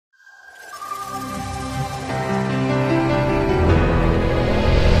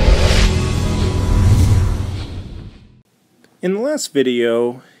last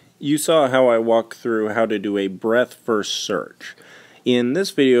video, you saw how I walked through how to do a breadth-first search. In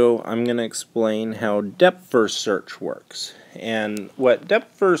this video, I'm going to explain how depth-first search works. And what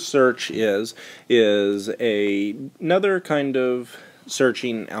depth-first search is another kind of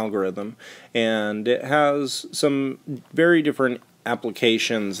searching algorithm, and it has some very different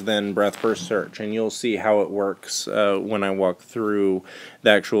applications than breadth-first search, and you'll see how it works when I walk through the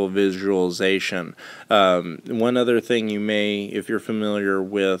actual visualization. One other thing you may, if you're familiar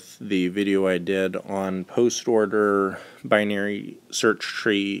with the video I did on postorder binary search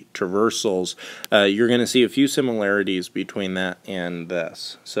tree traversals, you're going to see a few similarities between that and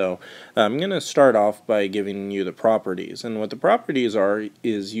this. So I'm going to start off by giving you the properties, and what the properties are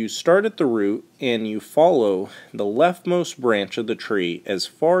is you start at the root and you follow the leftmost branch of the tree as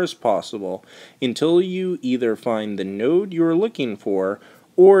far as possible until you either find the node you're looking for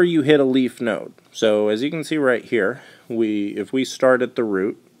or you hit a leaf node. So as you can see right here, if we start at the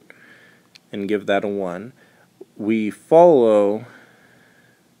root and give that a 1, we follow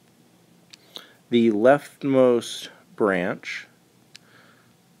the leftmost branch.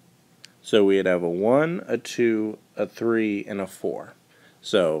 So we'd have a 1, a 2, a 3, and a 4.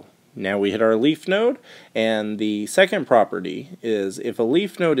 So now we hit our leaf node, and the second property is if a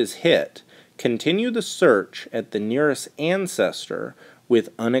leaf node is hit, continue the search at the nearest ancestor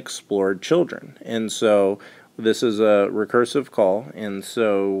with unexplored children. And so this is a recursive call, and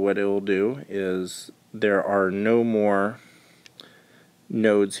so what it will do is there are no more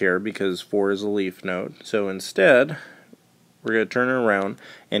nodes here because 4 is a leaf node. So instead, we're going to turn it around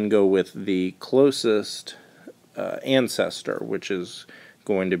and go with the closest ancestor, which is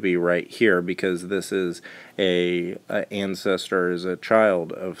going to be right here because this is a ancestor is a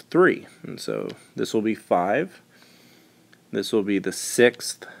child of 3, and so this will be 5. This will be the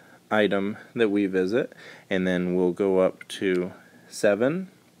 6th item that we visit, and then we'll go up to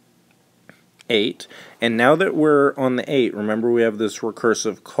 7, 8, and now that we're on the 8, remember we have this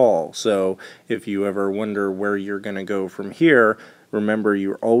recursive call, so if you ever wonder where you're going to go from here, remember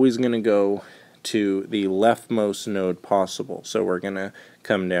you're always going to go to the leftmost node possible. So we're going to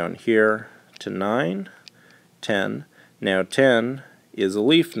come down here to 9, 10. Now 10 is a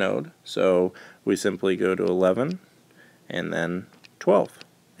leaf node, so we simply go to 11 and then 12,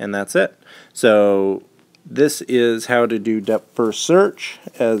 and that's it. So this is how to do depth-first search.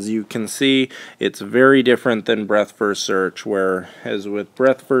 As you can see, it's very different than breadth-first search, where as with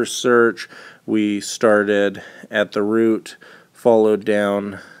breadth-first search, we started at the root, followed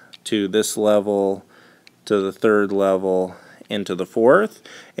down to this level, to the 3rd level, and to the 4th.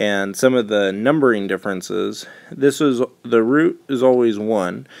 And some of the numbering differences, the root is always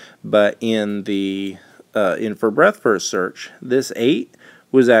 1, but for breadth-first search, this 8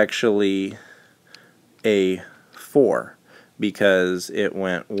 was actually a 4 because it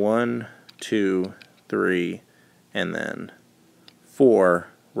went 1, 2, 3, and then 4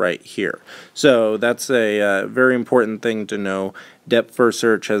 right here. So that's a very important thing to know. Depth-first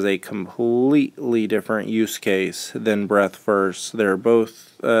search has a completely different use case than breadth-first. They're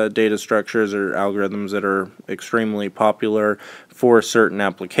both data structures or algorithms that are extremely popular for certain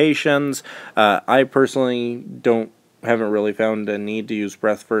applications. I personally haven't really found a need to use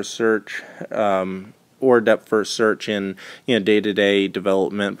breadth-first search or depth-first search in day-to-day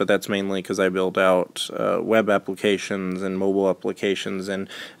development, but that's mainly because I build out web applications and mobile applications, and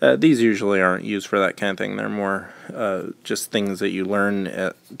these usually aren't used for that kind of thing. They're more just things that you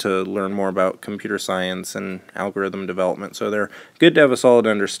learn to learn more about computer science and algorithm development. So they're good to have a solid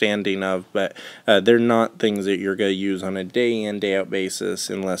understanding of, but they're not things that you're going to use on a day-in, day-out basis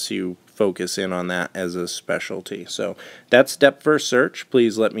unless you focus in on that as a specialty. So that's depth-first search.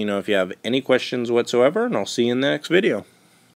 Please let me know if you have any questions whatsoever, and I'll see you in the next video.